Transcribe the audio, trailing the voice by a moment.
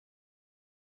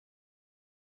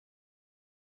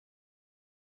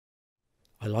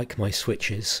I like my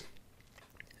switches,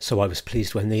 so I was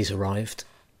pleased when these arrived.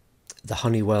 The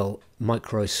Honeywell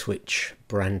micro switch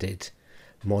branded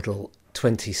model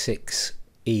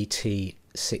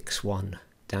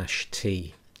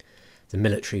 26ET61-T. The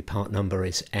military part number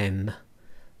is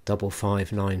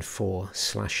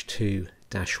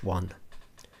M5594/2-1.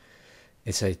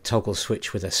 It's a toggle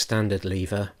switch with a standard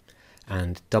lever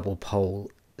and double pole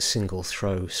single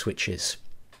throw switches.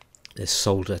 There's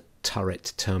solder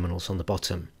turret terminals on the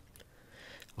bottom.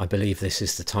 I believe this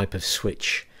is the type of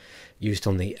switch used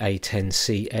on the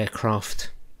A-10C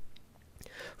aircraft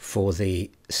for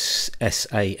the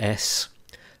SAS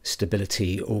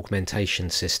stability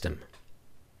augmentation system.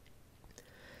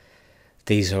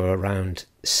 These are around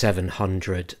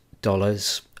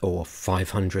 $700 or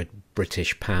 500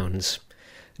 British pounds.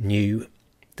 New,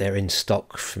 they're in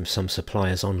stock from some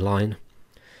suppliers online.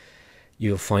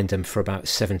 You'll find them for about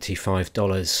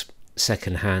 $75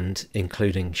 second hand,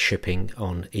 including shipping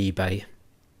on eBay.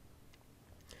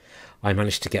 I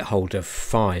managed to get hold of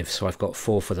 5, so I've got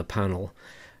 4 for the panel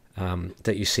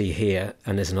that you see here,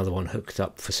 and there's another one hooked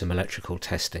up for some electrical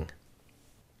testing.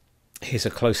 Here's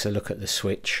a closer look at the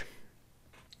switch.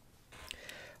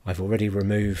 I've already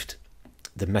removed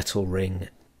the metal ring,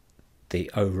 the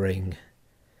O-ring,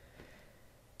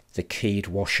 the keyed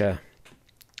washer,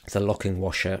 the locking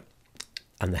washer,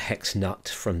 and the hex nut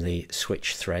from the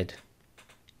switch thread.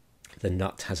 The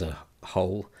nut has a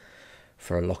hole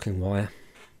for a locking wire.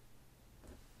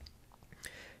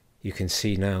 You can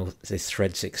see now the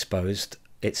thread's exposed.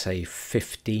 It's a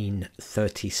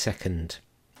 15/32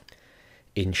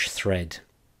 inch thread,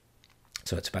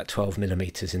 so it's about 12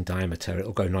 millimeters in diameter.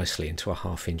 It'll go nicely into a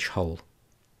 1/2 inch hole.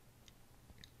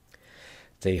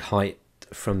 The height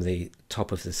from the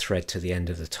top of the thread to the end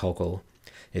of the toggle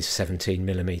is 17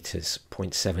 millimeters,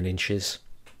 0.7 inches.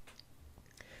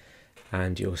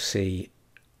 And you'll see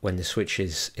when the switch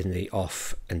is in the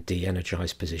off and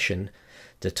de-energized position,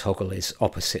 the toggle is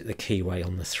opposite the keyway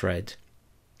on the thread.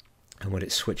 And when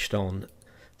it's switched on,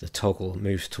 the toggle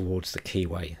moves towards the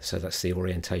keyway. So that's the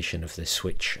orientation of the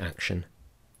switch action.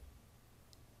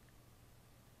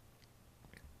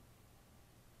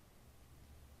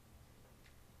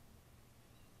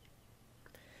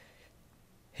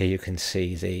 Here you can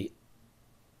see the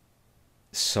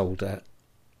solder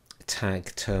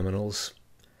tag terminals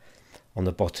on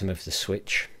the bottom of the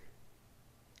switch.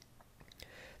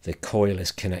 The coil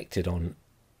is connected on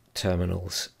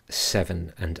terminals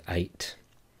 7 and 8,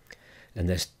 and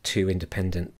there's 2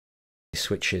 independent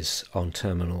switches on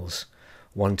terminals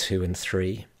 1, 2 and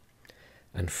 3,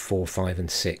 and 4, 5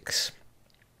 and 6.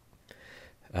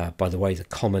 By the way, the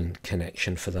common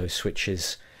connection for those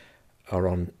switches are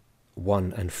on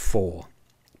 1 and 4.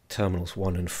 Terminals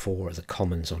 1 and 4 are the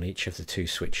commons on each of the 2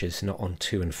 switches, not on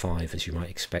 2 and 5 as you might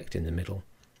expect in the middle.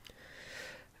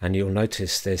 And you'll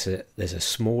notice there's a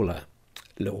smaller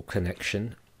little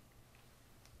connection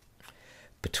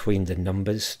between the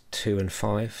numbers 2 and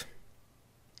 5.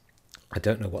 I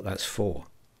don't know what that's for.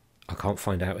 I can't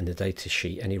find out in the data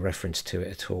sheet any reference to it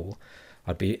at all.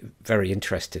 I'd be very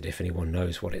interested if anyone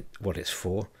knows what it's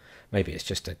for. Maybe it's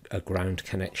just a ground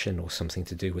connection or something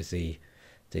to do with the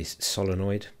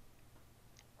solenoid.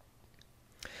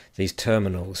 These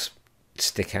terminals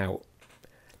stick out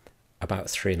about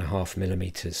 3.5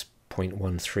 millimeters,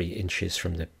 0.13 inches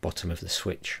from the bottom of the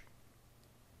switch.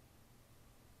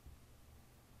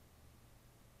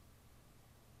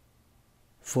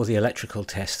 For the electrical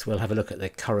test, we'll have a look at the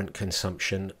current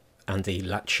consumption and the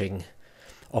latching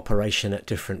operation at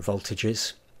different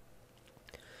voltages.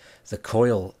 The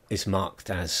coil is marked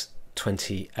as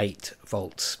 28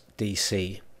 volts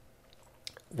DC.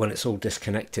 When it's all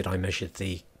disconnected, I measured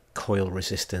the coil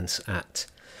resistance at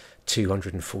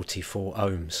 244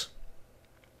 ohms.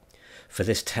 For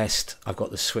this test, I've got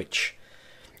the switch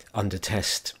under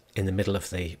test in the middle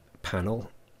of the panel.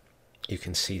 You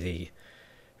can see the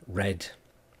red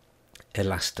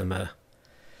elastomer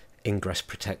ingress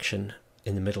protection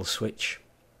in the middle switch.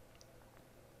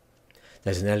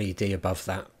 There's an LED above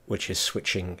that which is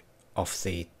switching off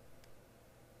the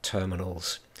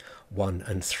terminals 1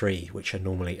 and 3, which are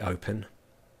normally open.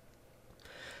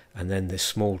 And then this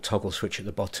small toggle switch at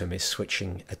the bottom is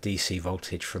switching a DC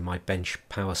voltage from my bench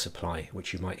power supply,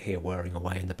 which you might hear whirring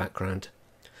away in the background.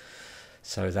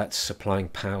 So that's supplying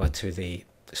power to the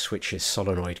switch's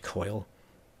solenoid coil.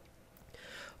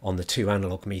 On the 2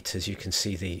 analog meters you can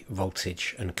see the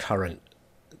voltage and current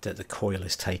that the coil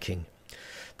is taking.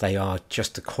 They are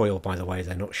just the coil, by the way.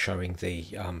 They're not showing the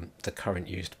current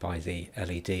used by the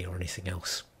LED or anything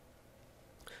else.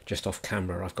 Just off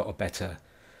camera I've got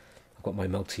my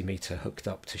multimeter hooked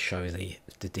up to show the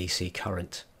DC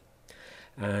current,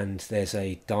 and there's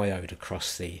a diode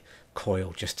across the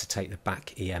coil just to take the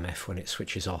back EMF when it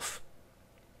switches off.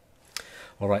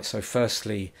 Alright, so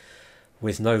firstly,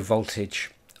 with no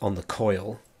voltage on the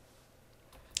coil,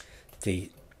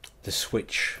 the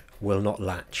switch will not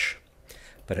latch,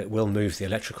 but it will move the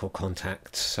electrical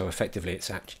contacts, so effectively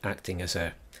it's acting as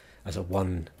a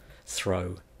one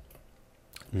throw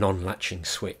non-latching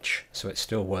switch, so it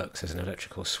still works as an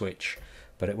electrical switch,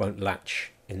 but it won't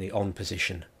latch in the on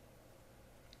position.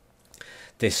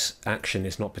 This action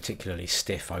is not particularly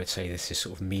stiff. I would say this is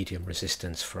sort of medium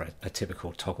resistance for a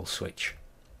typical toggle switch.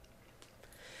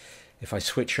 If I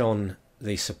switch on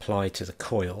the supply to the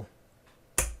coil,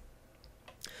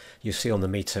 you see on the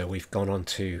meter we've gone on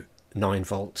to 9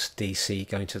 volts DC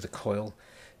going to the coil,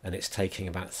 and it's taking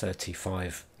about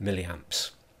 35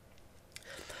 milliamps.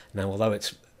 Now, although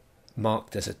it's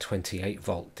marked as a 28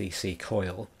 volt DC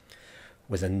coil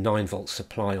with a 9 volt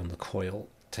supply on the coil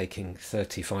taking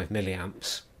 35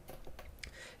 milliamps,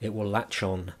 it will latch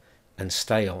on and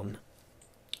stay on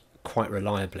quite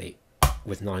reliably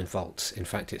with 9 volts. In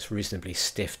fact, it's reasonably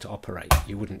stiff to operate.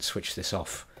 You wouldn't switch this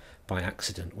off by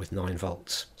accident with 9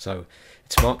 volts. So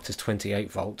it's marked as 28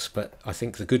 volts, but I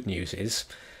think the good news is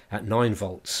at 9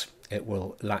 volts it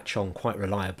will latch on quite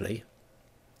reliably.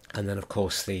 And then of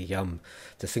course the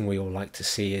thing we all like to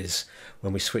see is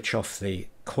when we switch off the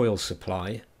coil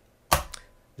supply,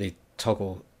 the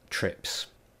toggle trips.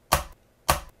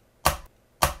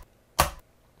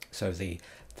 So the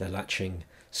latching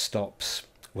stops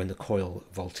when the coil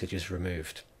voltage is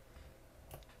removed.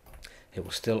 It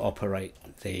will still operate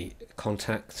the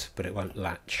contact, but it won't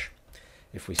latch.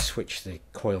 If we switch the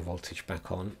coil voltage back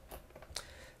on,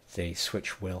 the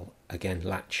switch will again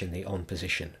latch in the on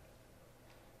position.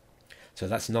 So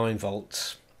that's 9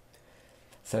 volts,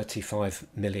 35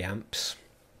 milliamps.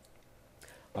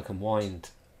 I can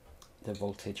wind the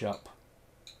voltage up.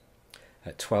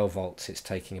 At 12 volts it's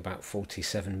taking about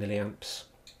 47 milliamps.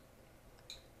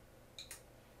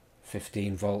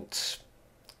 15 volts,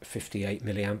 58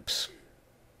 milliamps.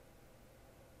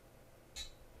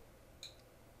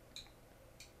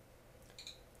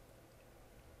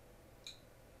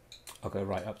 I'll go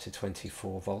right up to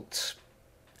 24 volts.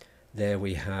 There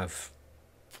we have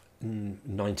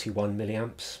 91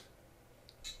 milliamps,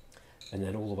 and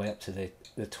then all the way up to the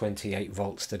 28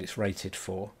 volts that it's rated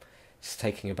for. It's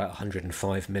taking about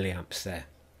 105 milliamps there.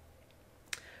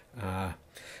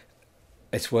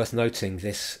 It's worth noting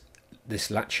this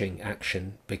latching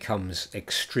action becomes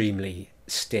extremely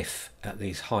stiff at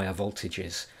these higher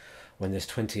voltages. When there's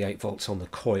 28 volts on the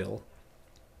coil,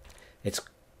 it's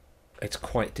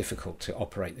quite difficult to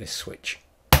operate this switch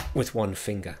with one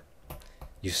finger.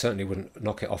 You certainly wouldn't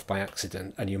knock it off by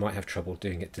accident, and you might have trouble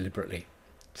doing it deliberately.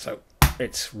 So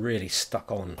it's really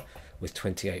stuck on with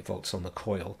 28 volts on the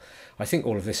coil. I think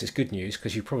all of this is good news,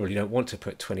 because you probably don't want to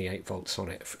put 28 volts on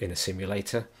it in a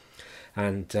simulator.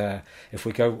 And if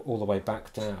we go all the way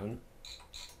back down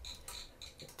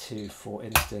to, for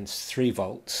instance, 3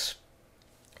 volts,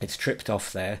 it's tripped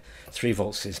off there. 3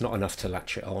 volts is not enough to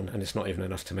latch it on, and it's not even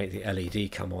enough to make the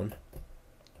LED come on.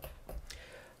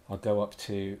 I'll go up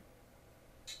to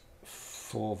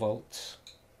 4 volts.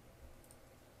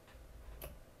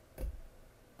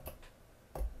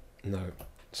 No,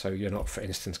 so you're not, for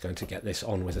instance, going to get this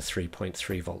on with a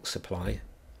 3.3 volt supply.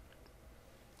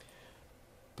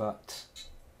 But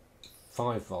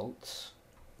 5 volts,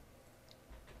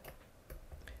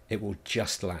 it will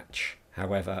just latch.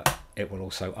 However, it will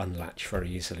also unlatch very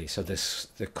easily. So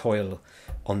the coil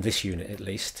on this unit at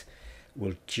least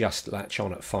will just latch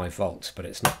on at 5 volts, but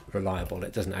it's not reliable.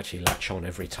 It doesn't actually latch on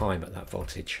every time at that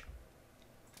voltage.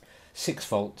 6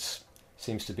 volts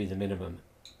seems to be the minimum.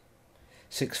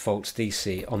 6 volts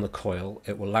DC on the coil,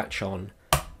 it will latch on,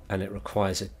 and it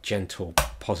requires a gentle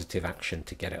positive action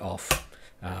to get it off.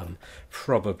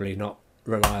 Probably not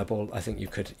reliable. I think you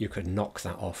could knock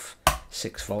that off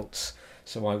 6 volts.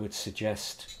 So I would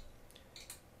suggest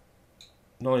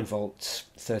 9 volts,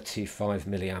 35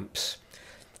 milliamps.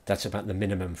 That's about the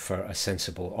minimum for a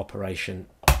sensible operation.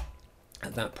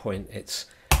 At that point, it's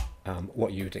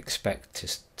what you'd expect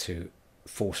to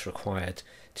force required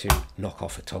to knock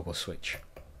off a toggle switch.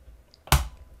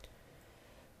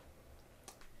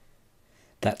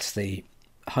 That's the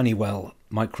Honeywell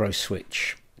micro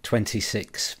switch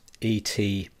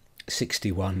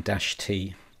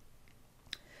 26ET61-T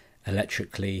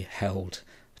electrically held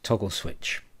toggle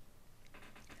switch.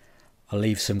 I'll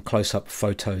leave some close-up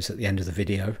photos at the end of the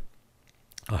video.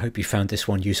 I hope you found this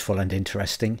one useful and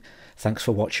interesting. Thanks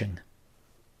for watching.